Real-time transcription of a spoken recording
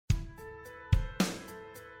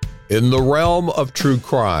In the realm of true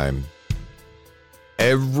crime,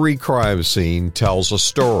 every crime scene tells a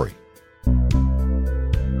story.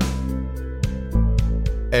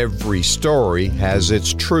 Every story has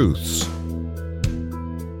its truths.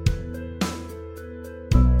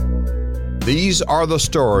 These are the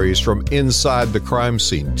stories from inside the crime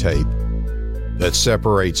scene tape that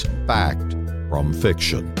separates fact from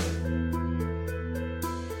fiction.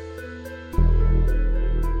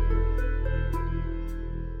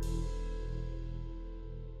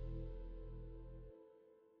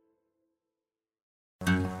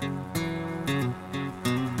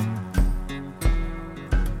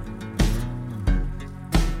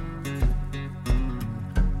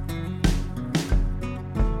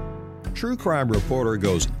 True Crime Reporter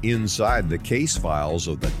goes inside the case files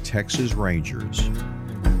of the Texas Rangers.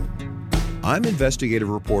 I'm investigative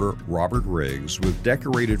reporter Robert Riggs with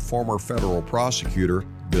decorated former federal prosecutor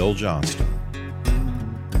Bill Johnston.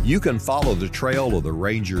 You can follow the trail of the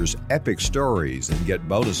Rangers' epic stories and get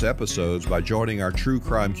bonus episodes by joining our true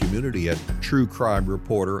crime community at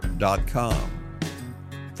truecrimereporter.com.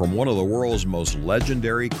 From one of the world's most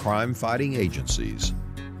legendary crime-fighting agencies,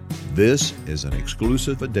 this is an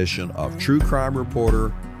exclusive edition of True Crime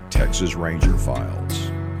Reporter Texas Ranger Files.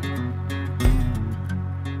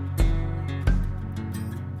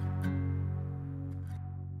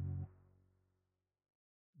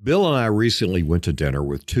 Bill and I recently went to dinner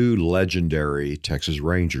with two legendary Texas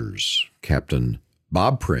Rangers, Captain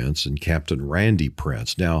Bob Prince and Captain Randy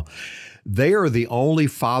Prince. Now, they are the only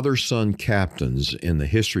father-son captains in the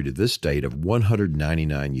history to this date of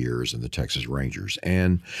 199 years in the Texas Rangers.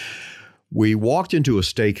 And we walked into a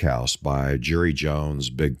steakhouse by Jerry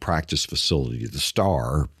Jones' big practice facility, the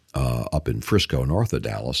Star, up in Frisco, north of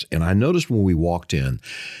Dallas. And I noticed when we walked in,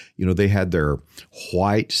 they had their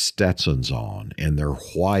white Stetsons on and their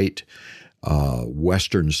white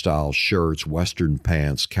Western-style shirts, Western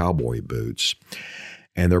pants, cowboy boots.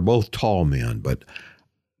 And they're both tall men. But,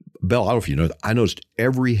 Bill, I don't know if you know, I noticed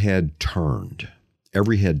every head turned.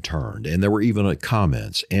 And there were even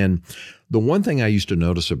comments. And the one thing I used to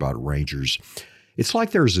notice about Rangers, it's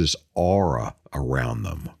like there's this aura around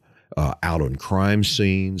them out on crime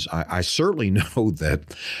scenes. I certainly know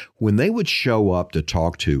that when they would show up to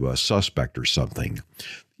talk to a suspect or something,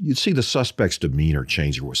 you'd see the suspect's demeanor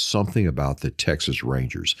change. There was something about the Texas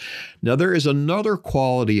Rangers. Now, there is another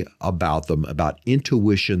quality about them, about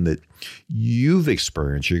intuition that you've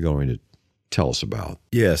experienced you're going to tell us about.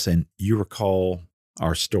 Yes, and you recall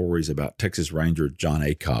our stories about Texas Ranger John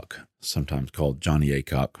Aycock, sometimes called Johnny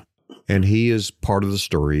Aycock. And he is part of the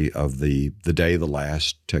story of the day the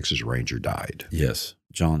last Texas Ranger died. Yes.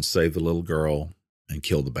 John saved the little girl and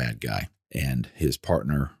killed the bad guy. And his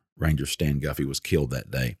partner, Ranger Stan Guffey, was killed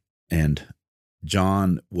that day. And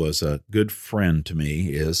John was a good friend to me,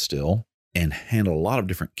 is still, and handled a lot of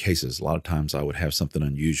different cases. A lot of times I would have something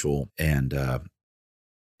unusual and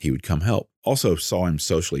he would come help. Also saw him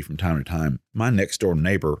socially from time to time. My next door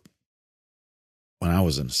neighbor, when I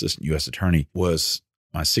was an assistant U.S. attorney, was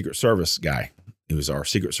my Secret Service guy. He was our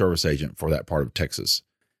Secret Service agent for that part of Texas.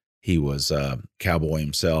 He was a cowboy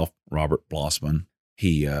himself, Robert Blossman.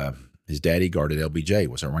 His daddy guarded LBJ,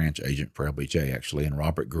 was a ranch agent for LBJ, actually. And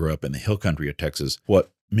Robert grew up in the hill country of Texas,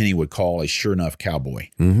 what many would call a sure enough cowboy.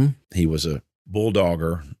 Mm-hmm. He was a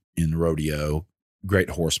bulldogger in the rodeo, great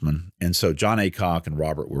horseman. And so John Aycock and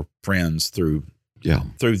Robert were friends through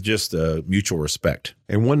just mutual respect.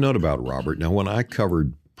 And one note about Robert. Now, when I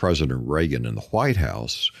covered President Reagan in the White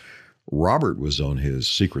House, Robert was on his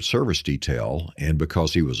Secret Service detail. And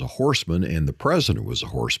because he was a horseman and the president was a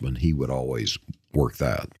horseman, he would always work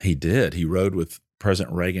that. He did. He rode with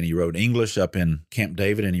President Reagan. He rode English up in Camp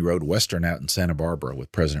David, and he rode Western out in Santa Barbara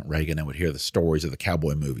with President Reagan and would hear the stories of the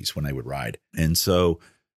cowboy movies when they would ride. And so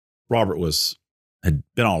Robert had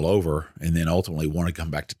been all over and then ultimately wanted to come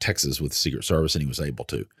back to Texas with the Secret Service, and he was able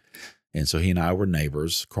to. And so he and I were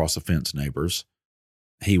neighbors, cross-the-fence neighbors.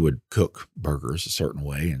 He would cook burgers a certain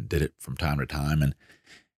way and did it from time to time. And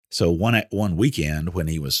so one weekend when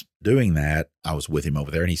he was doing that, I was with him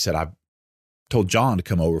over there, and he said, I told John to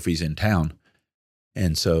come over if he's in town.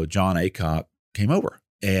 And so John Aycock came over,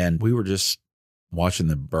 and we were just watching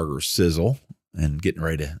the burgers sizzle and getting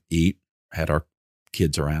ready to eat, had our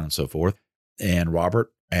kids around and so forth. And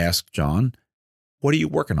Robert asked John, what are you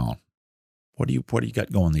working on? What do you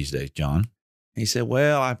got going these days, John? And he said,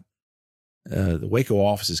 well, the Waco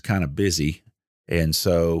office is kind of busy. And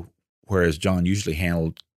so whereas John usually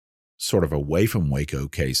handled sort of away from Waco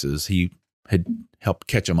cases, he had helped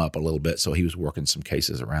catch him up a little bit. So he was working some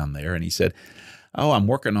cases around there. And he said, oh, I'm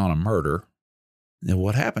working on a murder. And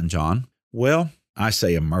what happened, John? Well, I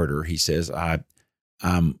say a murder. He says, I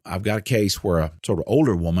I've got a case where a sort of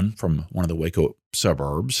older woman from one of the Waco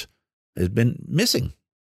suburbs has been missing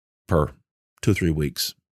for 2 or 3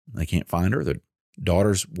 weeks. They can't find her. The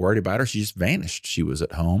daughter's worried about her. She just vanished. She was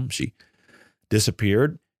at home. She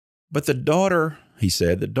disappeared. But the daughter, he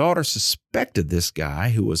said, the daughter suspected this guy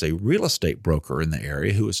who was a real estate broker in the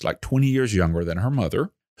area, who was like 20 years younger than her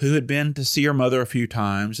mother, who had been to see her mother a few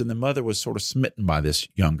times. And the mother was sort of smitten by this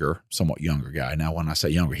somewhat younger guy. Now, when I say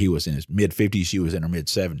younger, he was in his mid-50s. She was in her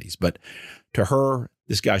mid-70s. But to her,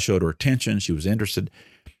 this guy showed her attention. She was interested.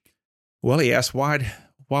 Well, he asked, why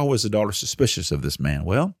was the daughter suspicious of this man?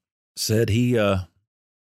 Well, said he took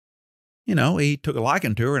a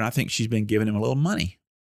liking to her, and I think she's been giving him a little money.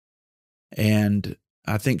 And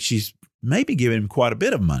I think she's maybe giving him quite a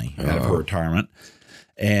bit of money out of her retirement.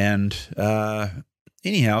 And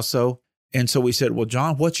anyhow, so we said, well,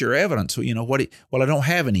 John, what's your evidence? Well, I don't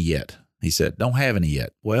have any yet. He said, don't have any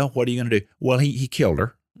yet. Well, what are you going to do? Well, he killed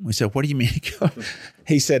her. We said, what do you mean he killed her?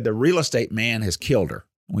 He said, the real estate man has killed her.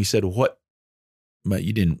 We said, what? But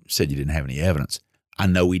you didn't have any evidence. I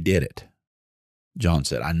know he did it. John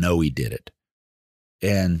said, I know he did it.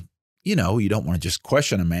 And, you don't want to just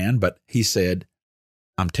question a man, but he said,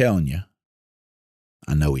 I'm telling you,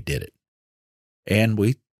 I know he did it. And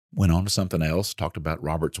we went on to something else, talked about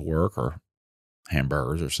Robert's work or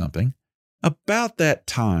hamburgers or something. About that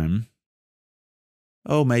time,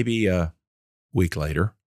 maybe a week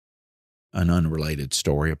later, an unrelated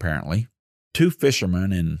story apparently, 2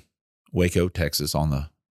 fishermen in Waco, Texas, on the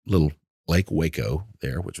little Lake Waco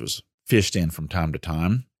there, which was fished in from time to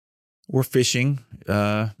time, were fishing,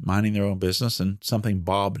 minding their own business, and something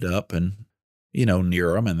bobbed up and,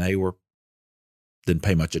 near them, and they didn't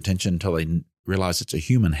pay much attention until they realized it's a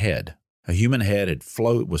human head. A human head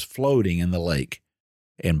was floating in the lake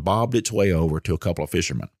and bobbed its way over to a couple of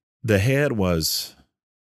fishermen. The head was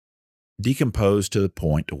decomposed to the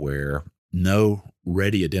point to where no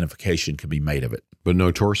ready identification could be made of it. But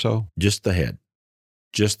no torso? Just the head.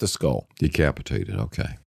 Just the skull. Decapitated,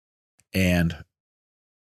 okay. And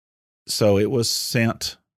so it was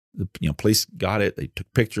sent, police got it, they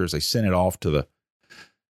took pictures, they sent it off to the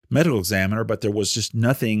medical examiner, but there was just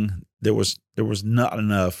nothing, there was not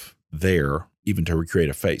enough there even to recreate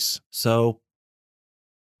a face. So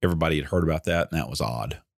everybody had heard about that, and that was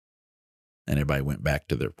odd. And everybody went back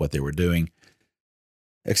to what they were doing,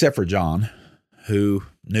 except for John, who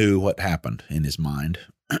knew what happened in his mind.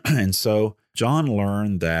 And so John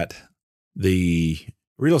learned that the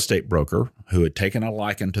real estate broker who had taken a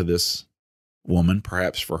liking to this woman,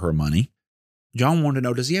 perhaps for her money, John wanted to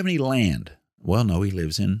know, does he have any land? Well, no, he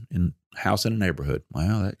lives in a house in a neighborhood.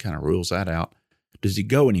 Well, that kind of rules that out. Does he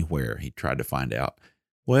go anywhere? He tried to find out.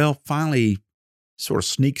 Well, finally, sort of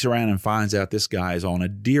sneaks around and finds out this guy is on a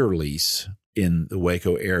deer lease in the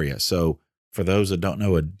Waco area. So for those that don't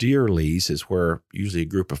know, a deer lease is where usually a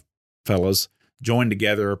group of fellas join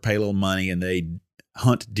together, pay a little money, and they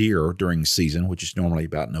hunt deer during season, which is normally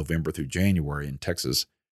about November through January in Texas.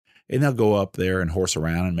 And they'll go up there and horse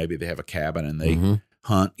around, and maybe they have a cabin and they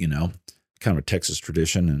hunt, kind of a Texas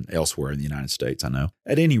tradition, and elsewhere in the United States, I know.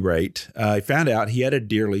 At any rate, I found out he had a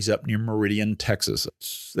deer lease up near Meridian, Texas.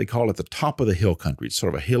 They call it the top of the hill country. It's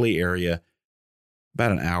sort of a hilly area,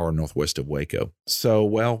 about an hour northwest of Waco. So,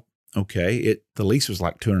 well, okay, the lease was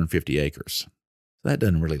like 250 acres. That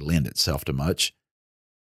doesn't really lend itself to much.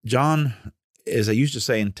 John, as I used to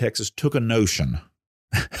say in Texas, took a notion.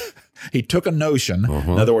 He took a notion,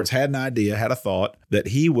 in other words, had an idea, had a thought that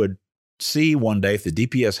he would see one day if the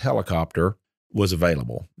DPS helicopter was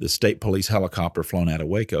available, the state police helicopter flown out of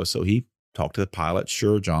Waco. So he talked to the pilot.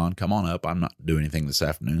 Sure, John, come on up. I'm not doing anything this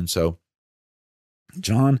afternoon. So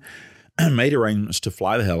John made arrangements to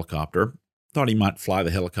fly the helicopter, thought he might fly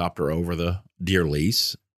the helicopter over the deer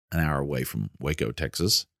lease, an hour away from Waco,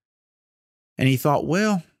 Texas. And he thought,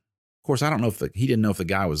 well, of course, I don't know he didn't know if the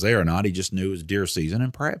guy was there or not. He just knew it was deer season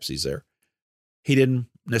and perhaps he's there. He didn't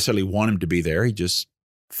necessarily want him to be there. He just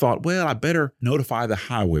thought, well, I better notify the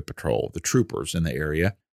highway patrol, the troopers in the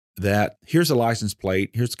area, that here's a license plate.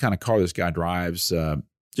 Here's the kind of car this guy drives,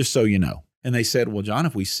 just so you know. And they said, well, John,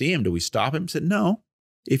 if we see him, do we stop him? I said, no.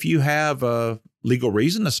 If you have a legal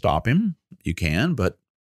reason to stop him, you can, but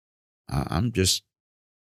I'm just,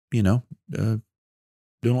 doing a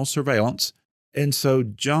little surveillance. And so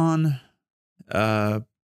John got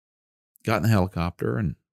in the helicopter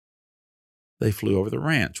and they flew over the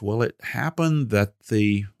ranch. Well, it happened that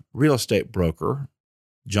the real estate broker,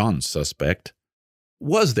 John's suspect,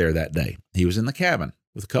 was there that day. He was in the cabin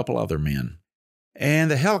with a couple other men.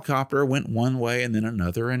 And the helicopter went one way and then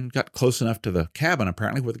another and got close enough to the cabin,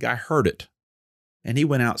 apparently, where the guy heard it. And he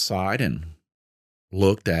went outside and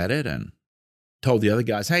looked at it and told the other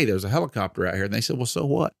guys, hey, there's a helicopter out here. And they said, well, so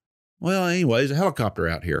what? Well, anyway, there's a helicopter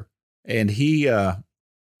out here. And he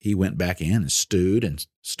went back in and stewed and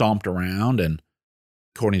stomped around and,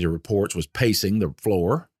 according to reports, was pacing the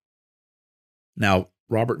floor. Now,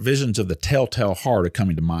 Robert, visions of the telltale heart are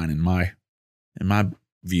coming to mind in my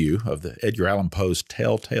view of the Edgar Allan Poe's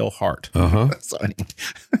Telltale Heart. So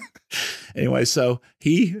anyway, so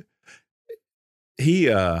he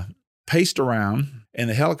paced around, and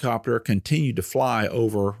the helicopter continued to fly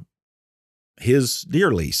over his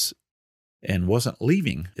deer lease and wasn't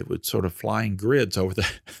leaving. It would sort of fly in grids over the...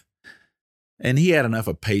 And he had enough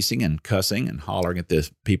of pacing and cussing and hollering at the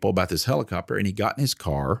people about this helicopter, and he got in his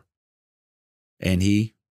car, and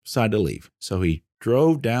he decided to leave. So he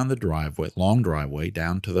drove down the driveway, long driveway,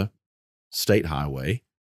 down to the state highway,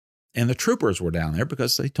 and the troopers were down there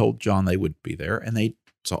because they told John they would be there, and they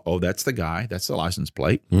saw, oh, that's the guy, that's the license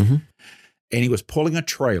plate. And he was pulling a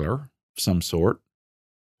trailer of some sort,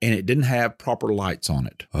 and it didn't have proper lights on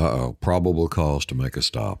it. Probable cause to make a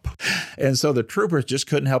stop. And so the troopers just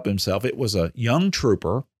couldn't help himself. It was a young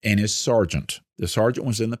trooper and his sergeant. The sergeant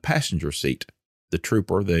was in the passenger seat. The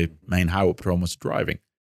trooper, the main highway patrolman, was driving.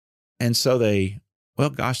 And so they, well,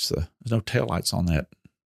 gosh, there's no taillights on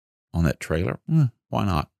that trailer. Why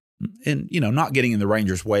not? And, not getting in the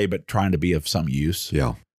Ranger's way, but trying to be of some use.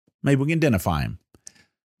 Yeah. Maybe we can identify him.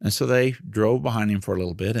 And so they drove behind him for a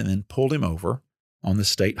little bit and then pulled him over on the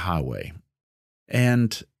state highway.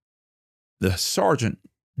 And the sergeant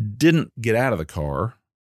didn't get out of the car.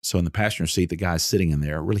 So in the passenger seat, the guy sitting in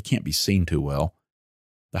there really can't be seen too well.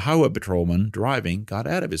 The highway patrolman driving got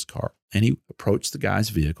out of his car, and he approached the guy's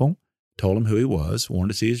vehicle, told him who he was,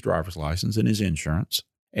 wanted to see his driver's license and his insurance.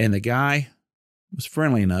 And the guy was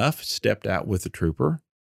friendly enough, stepped out with the trooper.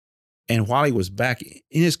 And while he was back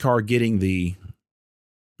in his car getting the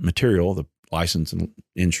material, the license and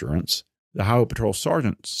insurance, the highway patrol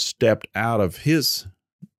sergeant stepped out of his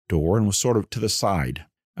door and was sort of to the side.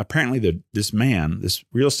 Apparently, this man, this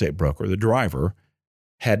real estate broker, the driver,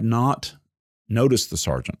 had not noticed the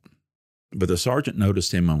sergeant. But the sergeant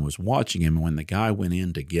noticed him and was watching him. And when the guy went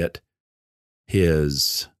in to get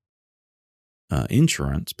his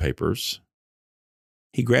insurance papers,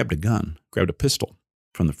 he grabbed a pistol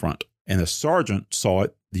from the front. And the sergeant saw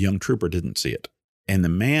it. The young trooper didn't see it. And the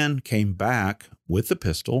man came back with the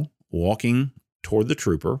pistol, walking toward the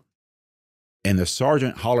trooper. And the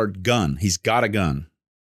sergeant hollered, "Gun. He's got a gun."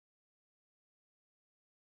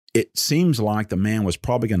 It seems like the man was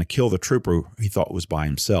probably going to kill the trooper he thought was by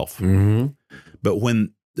himself. But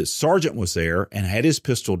when the sergeant was there and had his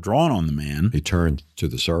pistol drawn on the man, he turned to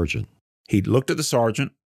the sergeant. He looked at the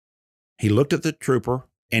sergeant, he looked at the trooper,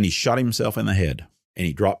 and he shot himself in the head, and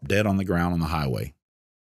he dropped dead on the ground on the highway.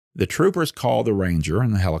 The troopers called the ranger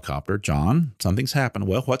in the helicopter. "John, something's happened."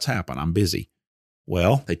 "Well, what's happened? I'm busy."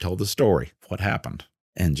 Well, they told the story, what happened.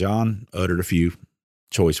 And John uttered a few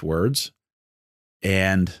choice words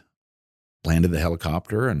and landed the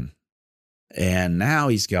helicopter. And now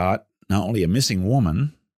he's got not only a missing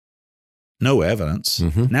woman, no evidence.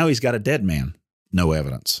 Now he's got a dead man, no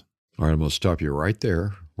evidence. All right, I'm going to stop you right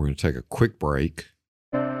there. We're going to take a quick break.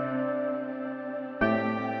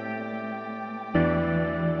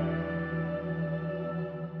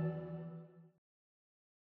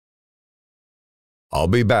 I'll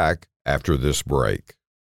be back after this break.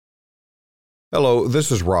 Hello, this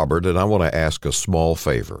is Robert, and I want to ask a small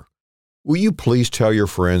favor. Will you please tell your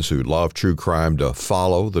friends who love true crime to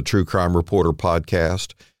follow the True Crime Reporter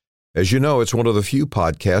podcast? As you know, it's one of the few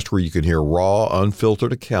podcasts where you can hear raw,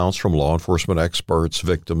 unfiltered accounts from law enforcement experts,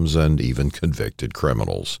 victims, and even convicted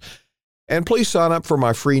criminals. And please sign up for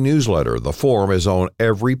my free newsletter. The form is on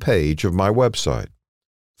every page of my website.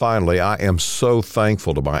 Finally, I am so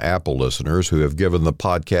thankful to my Apple listeners who have given the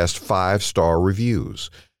podcast 5-star reviews.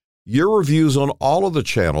 Your reviews on all of the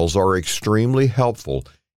channels are extremely helpful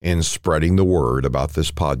in spreading the word about this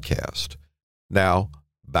podcast. Now,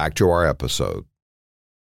 back to our episode.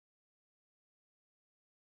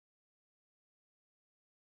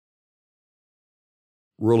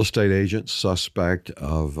 Real estate agent suspect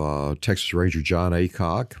of Texas Ranger John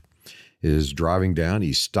Aycock is driving down.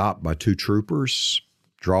 He's stopped by two troopers.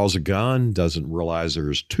 Draws a gun, doesn't realize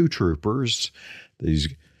there's two troopers. He's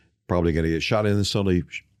probably going to get shot in, and suddenly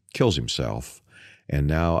kills himself. And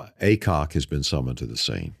now Aycock has been summoned to the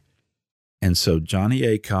scene. And so Johnny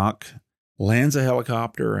Aycock lands a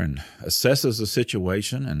helicopter and assesses the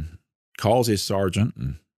situation and calls his sergeant.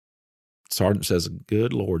 And sergeant says,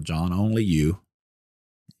 "Good Lord, John, only you.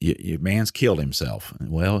 Your man's killed himself."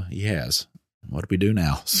 Well, he has. What do we do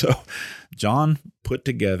now? So John put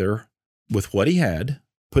together, with what he had,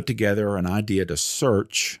 put together an idea to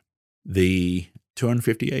search the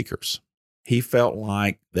 250 acres. He felt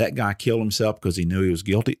like that guy killed himself because he knew he was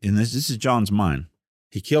guilty. And this is John's mind.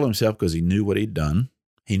 He killed himself because he knew what he'd done.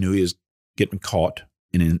 He knew he was getting caught.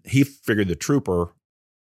 And he figured the trooper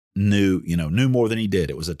knew more than he did.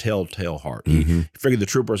 It was a telltale heart. He figured the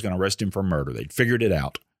trooper was going to arrest him for murder. They'd figured it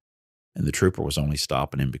out. And the trooper was only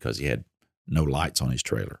stopping him because he had no lights on his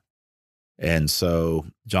trailer. And so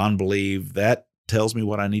John believed that tells me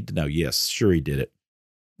what I need to know. Yes, sure he did it.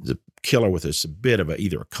 He's a killer with a bit of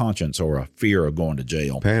either a conscience or a fear of going to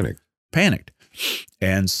jail. Panicked.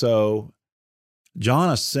 And so John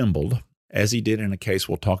assembled, as he did in a case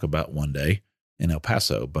we'll talk about one day in El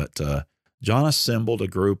Paso, but John assembled a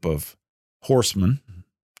group of horsemen,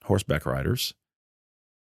 horseback riders,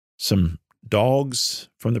 some dogs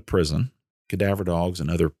from the prison, cadaver dogs and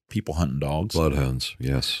other people hunting dogs. Bloodhounds,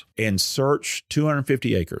 yes. And searched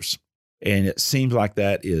 250 acres. And it seems like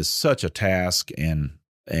that is such a task and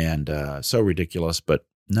so ridiculous. But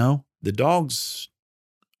no, the dogs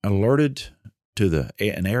alerted to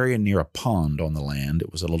an area near a pond on the land.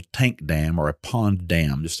 It was a little tank dam or a pond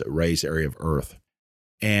dam, just a raised area of earth.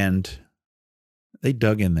 And they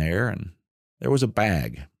dug in there, and there was a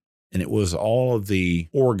bag, and it was all of the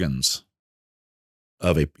organs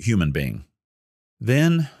of a human being.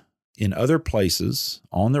 Then, in other places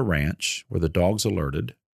on the ranch where the dogs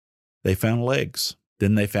alerted, they found legs.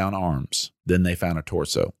 Then they found arms. Then they found a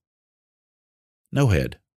torso. No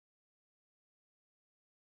head.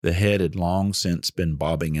 The head had long since been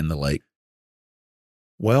bobbing in the lake.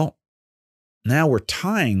 Well, now we're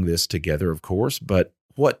tying this together, of course, but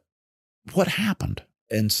what happened?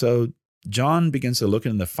 And so John begins to look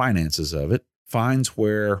into the finances of it, finds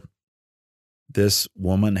where this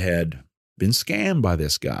woman had been scammed by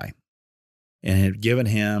this guy and had given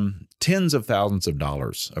him tens of thousands of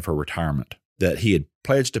dollars of her retirement that he had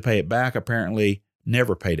pledged to pay it back, apparently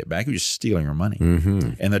never paid it back. He was just stealing her money.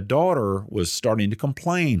 And the daughter was starting to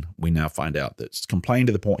complain. We now find out that's complained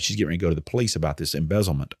to the point she's getting ready to go to the police about this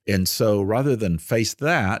embezzlement. And so rather than face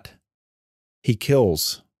that, he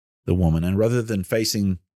kills the woman. And rather than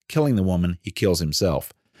facing killing the woman, he kills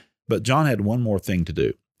himself. But John had one more thing to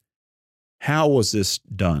do. How was this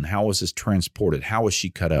done? How was this transported? How was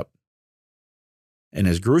she cut up? And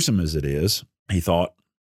as gruesome as it is, he thought,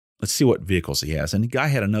 let's see what vehicles he has. And the guy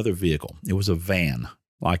had another vehicle. It was a van,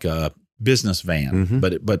 like a business van,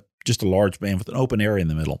 but just a large van with an open area in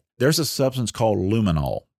the middle. There's a substance called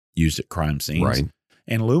luminol used at crime scenes. Right.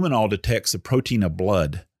 And luminol detects the protein of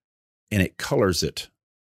blood, and it colors it.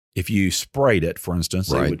 If you sprayed it, for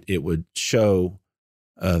instance, it would show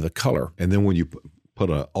the color. And then when you put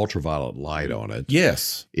an ultraviolet light on it,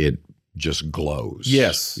 yes, it just glows.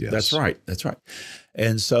 Yes, that's right. That's right.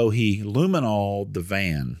 And so he luminoled the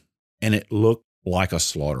van, and it looked like a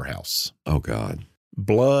slaughterhouse. Oh, God.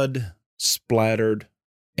 Blood splattered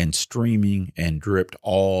and streaming and dripped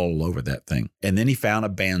all over that thing. And then he found a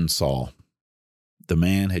bandsaw. The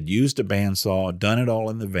man had used a bandsaw, done it all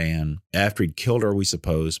in the van, after he'd killed her, we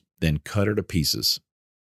suppose, then cut her to pieces.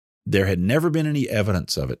 There had never been any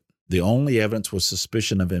evidence of it. The only evidence was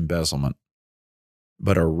suspicion of embezzlement.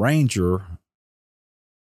 But a ranger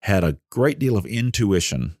had a great deal of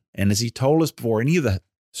intuition. And as he told us before any of the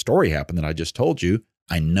story happened that I just told you,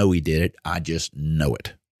 I know he did it. I just know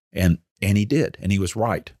it. And he did. And he was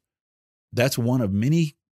right. That's one of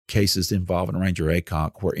many cases involving Ranger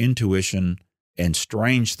Aycock where intuition and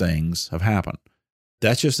strange things have happened.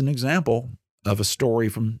 That's just an example of a story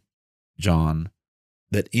from John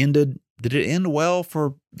that ended. Did it end well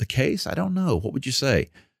for the case? I don't know. What would you say?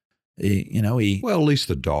 Well, at least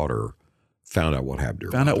the daughter found out what happened to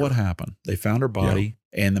her. Found out what happened. They found her body,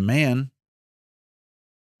 and the man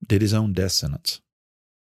did his own death sentence.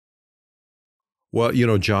 Well,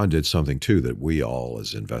 John did something, too, that we all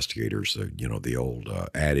as investigators, the old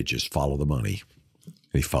adage is follow the money.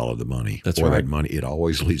 He followed the money. That's right. That money, it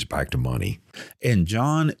always leads back to money. And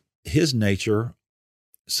John, his nature,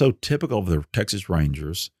 so typical of the Texas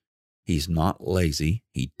Rangers, he's not lazy.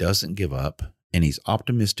 He doesn't give up. And he's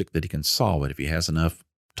optimistic that he can solve it if he has enough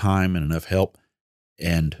time and enough help.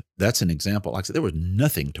 And that's an example. Like I said, there was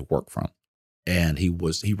nothing to work from. And he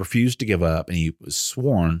refused to give up, and he was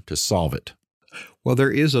sworn to solve it. Well,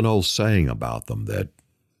 there is an old saying about them that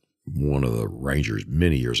one of the Rangers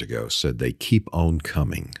many years ago said they keep on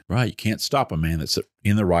coming. Right. You can't stop a man that's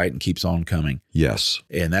in the right and keeps on coming. Yes.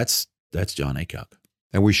 And that's John Aycock.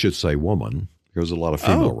 And we should say woman. There's a lot of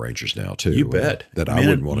female Rangers now, too. You bet. That I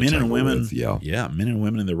wouldn't want to men tangle and women, with. Yeah, men and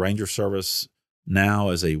women in the Ranger service now,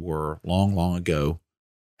 as they were long, long ago,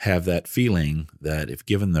 have that feeling that if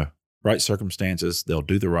given the right circumstances, they'll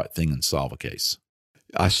do the right thing and solve a case.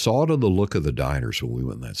 I saw it in the look of the diners when we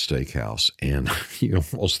went in that steakhouse, and you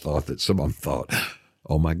almost thought that some of them thought,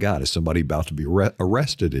 oh my God, is somebody about to be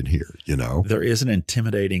arrested in here, you know? There is an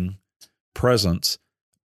intimidating presence,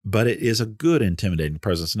 but it is a good intimidating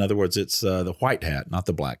presence. In other words, it's the white hat, not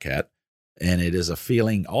the black hat. And it is a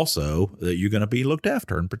feeling also that you're going to be looked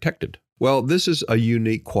after and protected. Well, this is a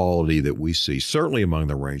unique quality that we see, certainly among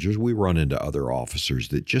the Rangers. We run into other officers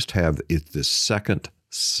that just have this second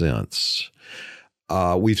sense.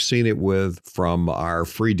 We've seen it from our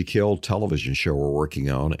Free to Kill television show we're working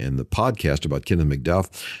on and the podcast about Kenneth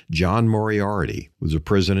McDuff. John Moriarty was a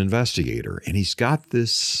prison investigator, and he's got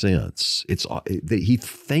this sense. He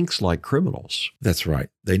thinks like criminals. That's right.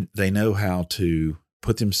 They know how to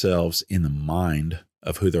put themselves in the mind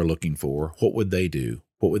of who they're looking for. What would they do?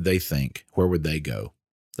 What would they think? Where would they go?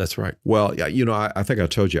 That's right. Well, you know, I think I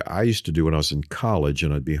told you, I used to do when I was in college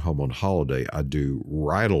and I'd be home on holiday, I'd do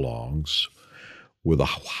ride-alongs with a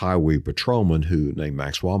highway patrolman named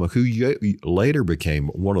Max Womack, who later became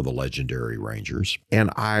one of the legendary Rangers.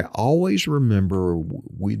 And I always remember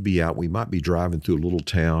we'd be out, we might be driving through a little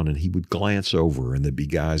town, and he would glance over and there'd be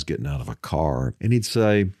guys getting out of a car. And he'd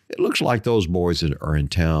say, it looks like those boys are in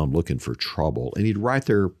town looking for trouble. And he'd write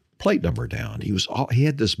their plate number down. He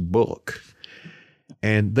had this book.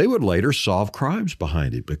 And they would later solve crimes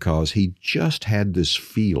behind it because he just had this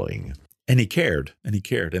feeling. And he cared, and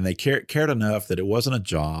they cared enough that it wasn't a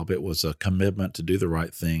job. It was a commitment to do the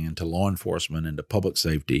right thing and to law enforcement and to public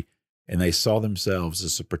safety. And they saw themselves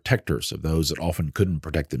as the protectors of those that often couldn't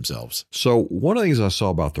protect themselves. So one of the things I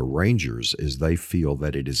saw about the Rangers is they feel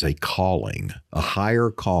that it is a calling, a higher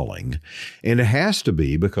calling. And it has to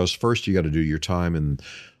be because first you got to do your time in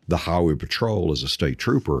the highway patrol as a state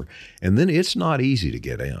trooper, and then it's not easy to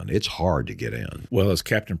get in. It's hard to get in. Well, as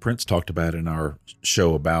Captain Prince talked about in our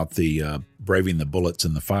show about the braving the bullets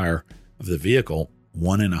and the fire of the vehicle,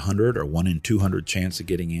 1 in 100 or 1 in 200 chance of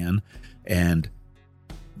getting in, and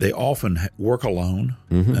they often work alone,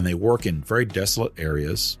 and they work in very desolate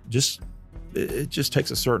areas. It just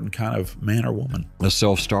takes a certain kind of man or woman. A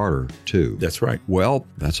self-starter, too. That's right. Well,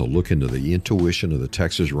 that's a look into the intuition of the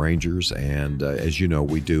Texas Rangers. And as you know,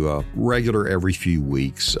 we do a regular every few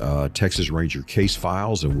weeks Texas Ranger case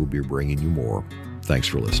files, and we'll be bringing you more. Thanks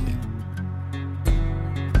for listening.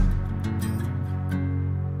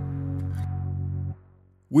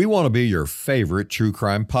 We want to be your favorite true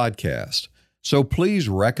crime podcast. So please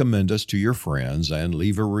recommend us to your friends and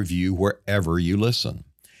leave a review wherever you listen.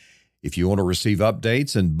 If you want to receive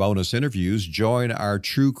updates and bonus interviews, join our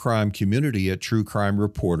true crime community at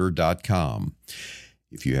truecrimereporter.com.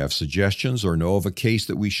 If you have suggestions or know of a case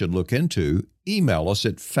that we should look into, email us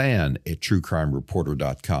at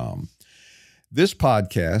fan@truecrimereporter.com. This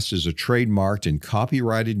podcast is a trademarked and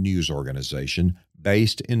copyrighted news organization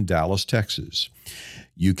based in Dallas, Texas.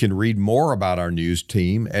 You can read more about our news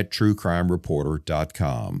team at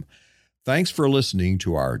truecrimereporter.com. Thanks for listening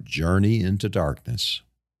to our Journey into Darkness.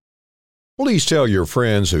 Please tell your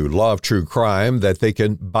friends who love true crime that they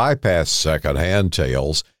can bypass secondhand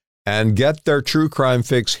tales and get their true crime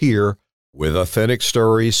fix here with authentic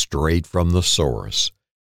stories straight from the source.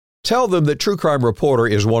 Tell them that True Crime Reporter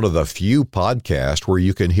is one of the few podcasts where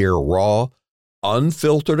you can hear raw,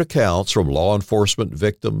 unfiltered accounts from law enforcement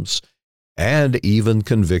victims and even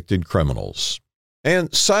convicted criminals.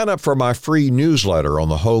 And sign up for my free newsletter on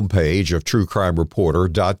the homepage of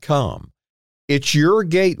truecrimereporter.com. It's your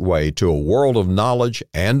gateway to a world of knowledge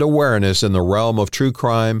and awareness in the realm of true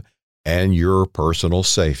crime and your personal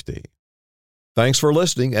safety. Thanks for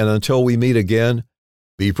listening, and until we meet again,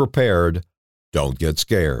 be prepared, don't get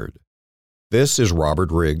scared. This is Robert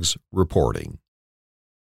Riggs reporting.